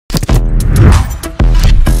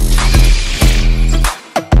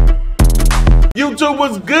YouTube,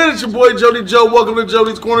 what's good? It's your boy Jody Joe. Welcome to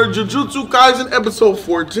Jody's Corner, Jujutsu Kaisen, episode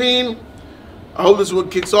 14. I hope this one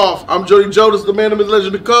kicks off. I'm Jody Joe. This is the man, the myth,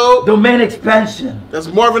 legend, the code. Domain expansion. That's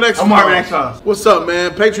Marvin X. I'm Marvin X. What's up, man?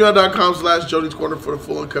 Patreon.com/Jody's Corner for the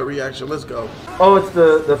full uncut reaction. Let's go. Oh, it's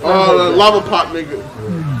the lava pot nigga.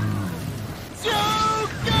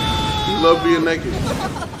 He love being naked.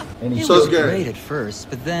 And he so looked scared. great at first,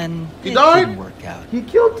 but then he it died. didn't work out. He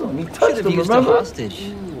killed him. He touched him. Used Remember? a hostage.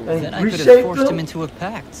 And then I could have forced him into a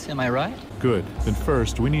pact. Am I right? Good. Then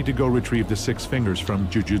first, we need to go retrieve the 6 fingers from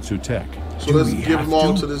Jujutsu Tech. So let's give them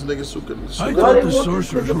all to this nigga Suka. I thought the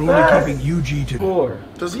sorcerers were only keeping Yuji to...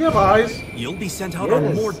 Does he have eyes? You'll be sent out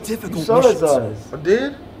on more difficult saw missions. his eyes. I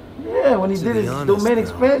did? Yeah, when he did his domain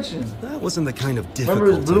expansion. That wasn't the kind of difficult.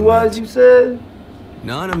 Remember his blue eyes you said?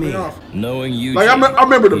 None of me. Knowing you, like I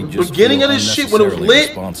remember the beginning of this shit when it was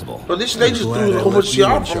lit. But this they just threw a whole bunch of shit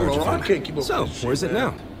out. I can't keep up. So where's it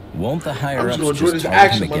now? Won't the higher I'm ups just gonna enjoy this just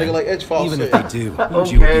action, him my nigga, like Edgefall Even said. if they do,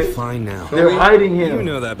 Okay. you will be fine now. They're hiding him. You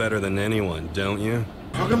know that better than anyone, don't you?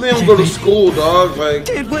 How come they don't go to school, dog? Like,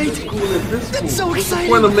 Can't wait. school is this school. That's so What's the exciting.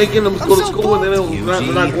 point of making them go to school and then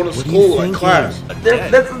they're not going to school like class?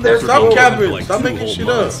 Stop capping. Stop making shit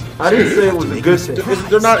up. I didn't say it was a good thing.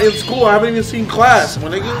 They're not in school. I haven't even seen class.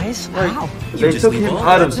 When they get They took him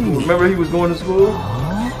out of school. Remember he was going to school?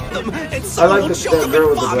 I like that girl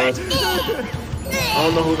with the glasses. I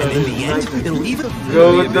don't know who that is. It'll even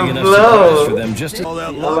Go with the flow. for them just to I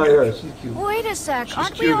like her. She's cute. Wait a sec,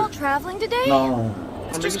 aren't we all traveling today? No.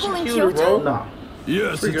 Sister school in Cuter, Kyoto? bro. No.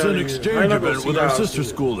 Yes, it's an exchange event with our sister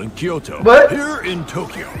school in Kyoto. What? Here in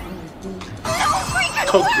Tokyo.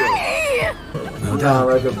 Tokyo. Nah, I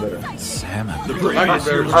like her better. salmon. I like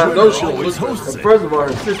her better, but you know she don't look good. First of all,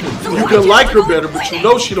 her sister. You can like her better, but you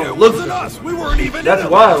know she don't look good. We weren't even That's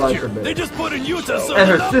why I like her better. They just put in Utah so And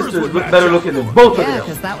her sisters look better looking than both of Yeah, them.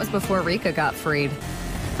 because that was before Rika got freed.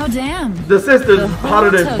 Oh, damn. The sisters hotter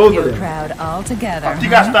than both of them. Crowd all together. You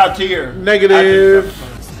got stopped here. Negative.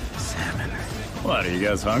 What, are you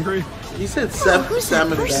guys hungry? He said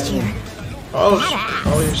salmon. Oh,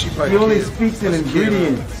 yeah, she probably. He only speaks in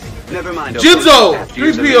ingredients. Never mind. Jinzo!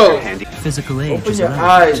 3PO! Physical age Open is your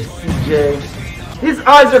irrelevant. eyes, CJ. His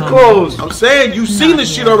eyes are closed. I'm saying you've seen this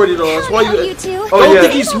shit already though. That's why you. two. Don't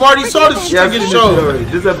think he's smart. He saw this shit Yeah, in I've his seen this show. already.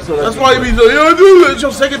 This episode. That's why he be like, yeah, dude, it's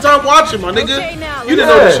your second time watching, my nigga. You didn't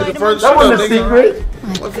know this shit the first That time, wasn't a nigga. secret.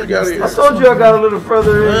 Let's get out of here. I told you I got a little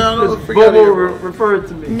further in. Yeah, I know, Because forget it, Bobo bro. referred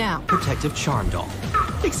to me. Now. protective charm doll.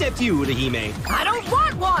 Except you, Rahime. I don't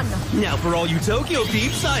want one! Now for all you Tokyo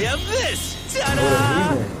peeps, I have this.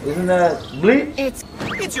 Ta-da! Isn't that Bleach?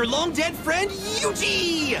 It's your long dead friend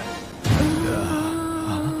Yuji.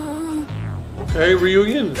 Okay,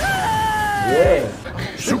 reunion. Yeah.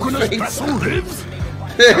 Sukuna's vessel lives?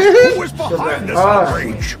 Who is behind this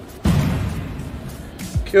outrage?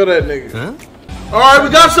 Kill that nigga. Huh? Alright, we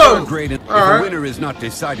got something. Great. If Alright. the winner is not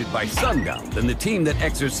decided by sundown, then the team that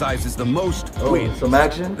exercises the most wins. Some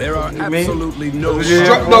action? There are You mean? absolutely no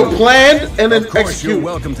No, planned and then Of course, you're execute.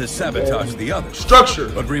 welcome to sabotage the others. Structure.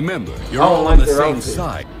 But remember, you're I don't all like on the their same outfit.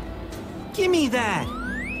 side. Give me that.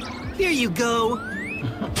 Here you go.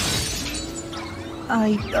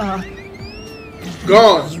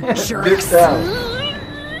 Gone. Dicked out.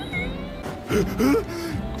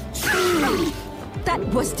 That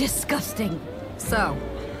was disgusting. So,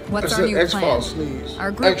 what's That's our an new X-File plan? sneeze.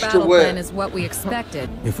 Our group Extra battle wet. plan is what we expected.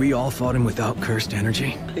 If we all fought him without cursed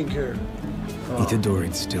energy, Pink hair.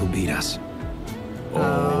 Itadori'd still beat us.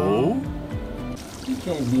 Oh? He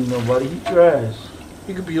can't beat nobody. He trash.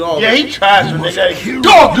 He could beat all. Yeah, he tries when they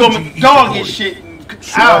got dog and shit.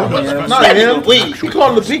 Out. Not him. He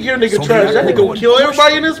calling the pink hair nigga trash. That nigga will kill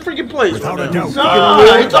everybody in this freaking place. Without a doubt.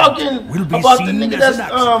 No, he talking about the nigga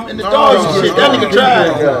that's in the dogs and shit. That nigga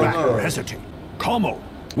trash. Hesitate. Como.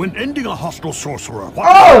 When ending a hostile sorcerer,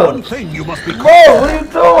 Oh! one thing you must be Bro, what are you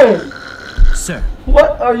doing? Sir,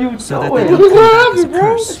 What are you so that doing? they don't come back as a bro?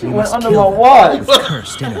 curse, She we went must under kill my them. watch.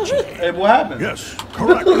 Cursed energy. Hey, what happened? Yes,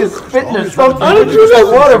 correct. Nigga's spitting or something. Where did you get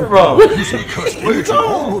water from? Using cursed energy,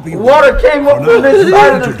 all will be Water came up from this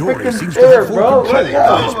side of the Itadori seems freaking to chair, have full bro. control What of the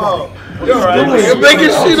hell? You're alright. You're making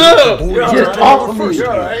shit up. Get off of me. You're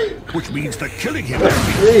alright. which means that killing him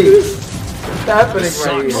Jeez. What's happening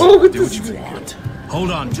right here? Oh, Do what you want.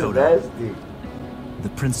 Hold on, Jody. Nasty. The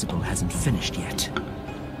principal hasn't finished yet.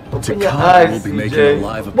 Open your eyes, will be CJ. making a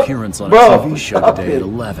live appearance on a Bro, TV show stop today it. at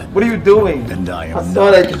 11. What are you doing? And I am saw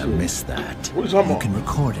not that gonna shit. miss that. What are you talking You about? can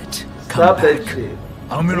record it. Come Stop back. that shit.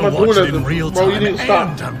 I'm I'm gonna not watch doing it that, in real bro. You time, need to stop.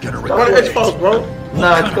 and I'm gonna What record the it. X-Files, bro?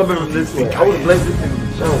 Nah, it's coming from this way. I would have blamed this in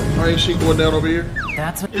the show. Why ain't she going down over here?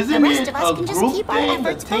 That's what Isn't it a group thing,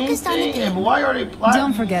 a team thing? And why are they plotting?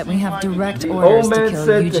 Don't forget, we have direct The orders old to man kill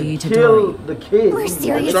said Yuji to kill Itadori. the kid. We're I'm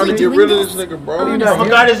seriously trying to get doing rid of this? this nigga, bro. I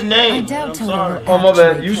forgot his name. I doubt I'm Toto sorry. will Oh, my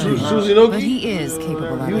bad. actually You kill him, Suzuki? but he is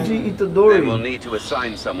capable of it. Yuji They will Itadori. need to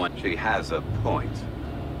assign someone. She has a point.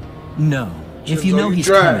 No. If you Shinzo, know you he's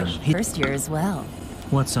trash. coming, First year as well.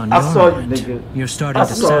 what's on I your saw you, mind? nigga. You're starting I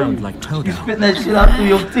to saw sound you. like You Toto. spitting that shit out through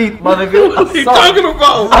your teeth, my nigga. What are you talking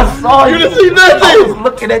about? I saw you. You didn't see I was nothing.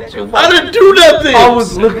 looking at you. I didn't do nothing. I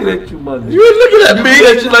was looking at you, my nigga. You were looking at me.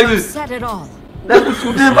 That shit like this. Said it all. That's what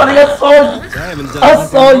you did, my nigga. I saw you. I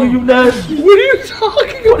saw you, you nasty. What are you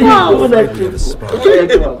talking What are about? you doing that shit?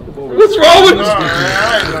 What's wrong with you?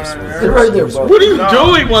 Sit right there, bro. What are you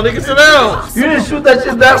doing, my nigga? Sit down. You didn't shoot that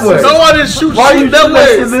shit that way. No, I didn't shoot Why you shit that shoot that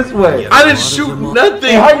shit way. this way? I didn't shoot nothing.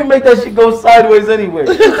 Hey, how you make that shit go sideways anyway?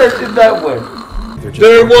 Shoot that shit that way.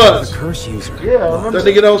 There it was. Curse user. Yeah, I remember. That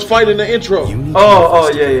nigga that was fighting in the intro. Oh,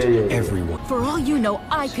 yeah. Everyone. For all you know,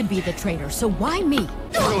 I could be the traitor, so why me?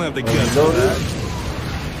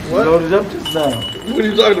 What? Loaded up just now. What are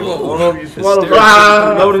you talking I don't about? know if you swallowed it.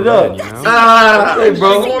 Ah. Loaded up. Hey, bro.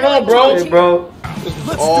 What's going on, bro? Hey, bro.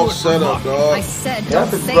 All set up, I dog. said Yeah,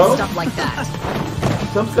 don't say bro. stuff like that.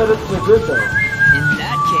 Some setups are good, though. In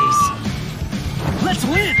that case, let's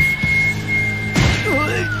win.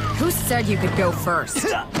 Who said you could go first?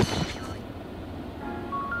 Yep,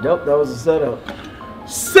 that was a setup.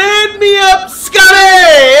 Send me up,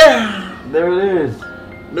 Scotty! There it is.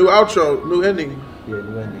 New outro, new ending. Yeah,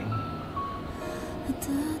 new ending.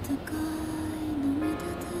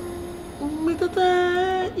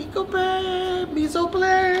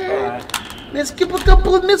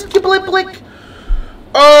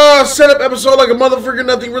 Setup episode like a motherfucker.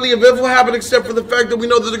 Nothing really eventful happened except for the fact that we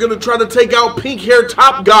know that they're gonna try to take out pink hair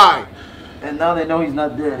top guy. And now they know he's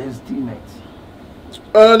not dead, his teammates.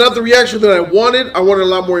 Not the reaction that I wanted. I wanted a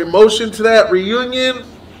lot more emotion to that reunion.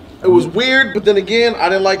 It was weird, but then again, I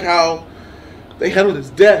didn't like how they handled his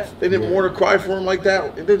death. They didn't want to cry for him like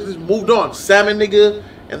that. They just moved on. Salmon nigga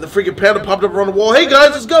and the freaking panda popped up on the wall. Hey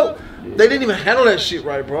guys, let's go. They didn't even handle that shit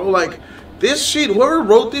right, bro. Like, this shit, whoever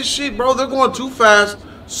wrote this shit, bro, they're going too fast.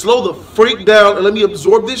 Slow the freak down and let me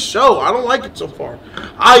absorb this show. I don't like it so far.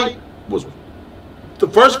 The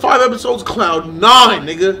first 5 episodes, Cloud 9,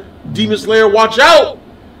 nigga. Demon Slayer, watch out.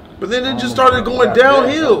 But then it just started going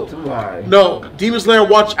downhill. No, Demon Slayer,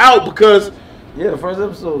 watch out, because yeah, the first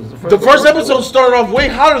episode started off way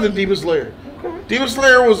hotter than Demon Slayer. Okay. Demon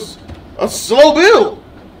Slayer was a slow build,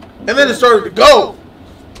 and then it started to go.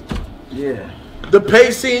 Yeah. The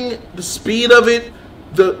pacing, the speed of it,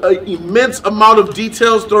 the immense amount of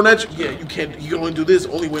details thrown at you. Yeah, you can only do this,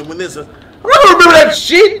 only win this. I'm not gonna remember that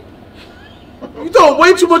shit. You throw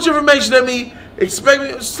way too much information at me. Expect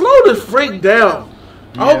me slow the freak down.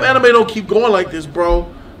 Yeah. I hope anime don't keep going like this,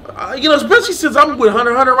 bro. Especially since I'm with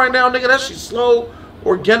Hunter x Hunter right now, nigga. That shit's slow,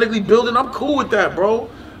 organically building. I'm cool with that, bro.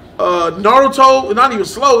 Naruto, not even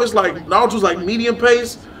slow. It's like Naruto's like medium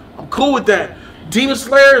pace. I'm cool with that. Demon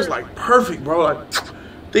Slayer is like perfect, bro. Like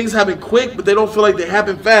things happen quick, but they don't feel like they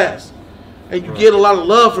happen fast, and you get a lot of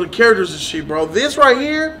love for the characters and shit, bro. This right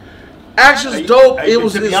here, action's dope.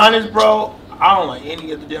 To be honest, bro, I don't like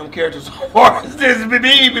any of the damn characters so far as this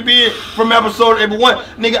be from episode every one.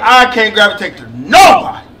 Nigga, I can't gravitate to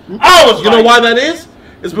nobody. You know why that is?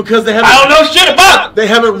 It's because they haven't. I don't know shit about it. They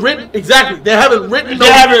haven't written exactly. They haven't written.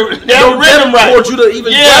 They haven't written right for you to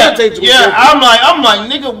even gravitate to. Yeah, I'm like,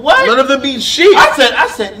 nigga, what? None of them mean shit. I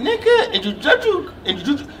said, nigga, and jujutsu,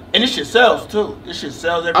 and this shit sells too. This shit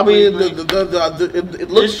sells every. I mean, it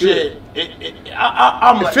looks good.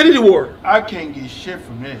 I'm Infinity War. I can't get shit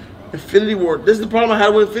from this. Infinity War. This is the problem I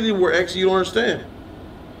had with Infinity War. Actually, you don't understand.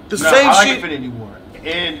 I like Infinity War,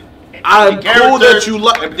 and I'm cool that you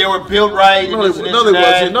like. If they were built right. No, they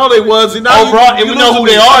wasn't. No, they wasn't. Overall, and we know who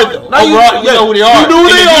they are, though. Overall, we know who they are. You knew who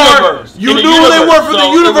they are. You knew who they were from the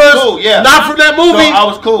universe. Not from that movie. I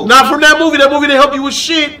was cool. Not from that movie. That movie didn't help you with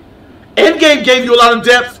shit. Endgame gave you a lot of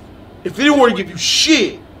depth. Infinity War give you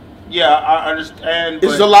shit. Yeah, I understand.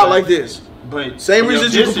 It's a lot like this. But same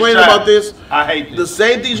reasons you complain about this. I hate this. The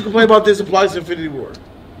same things you complain about this applies to Infinity War.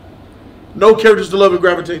 No characters to love and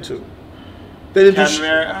gravitate to. They didn't do shit.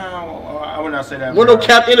 I would not say that. We're no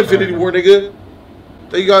Cap in Infinity War, nigga.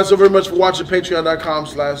 Thank you guys so very much for watching.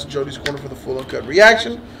 Patreon.com/Jody's Corner for the full uncut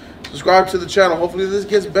reaction. Subscribe to the channel. Hopefully this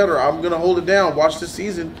gets better. I'm gonna hold it down. Watch this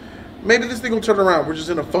season. Maybe this thing will turn around. We're just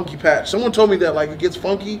in a funky patch. Someone told me that like it gets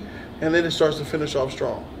funky and then it starts to finish off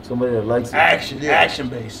strong. Somebody that likes it. Action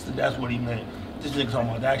based. That's what he meant. This nigga talking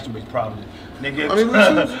about the action based probably. Nigga, I mean,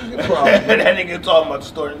 that nigga talking about the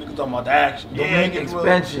story. Nigga talking about the action. Domain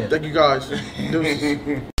expansion. Thank you guys.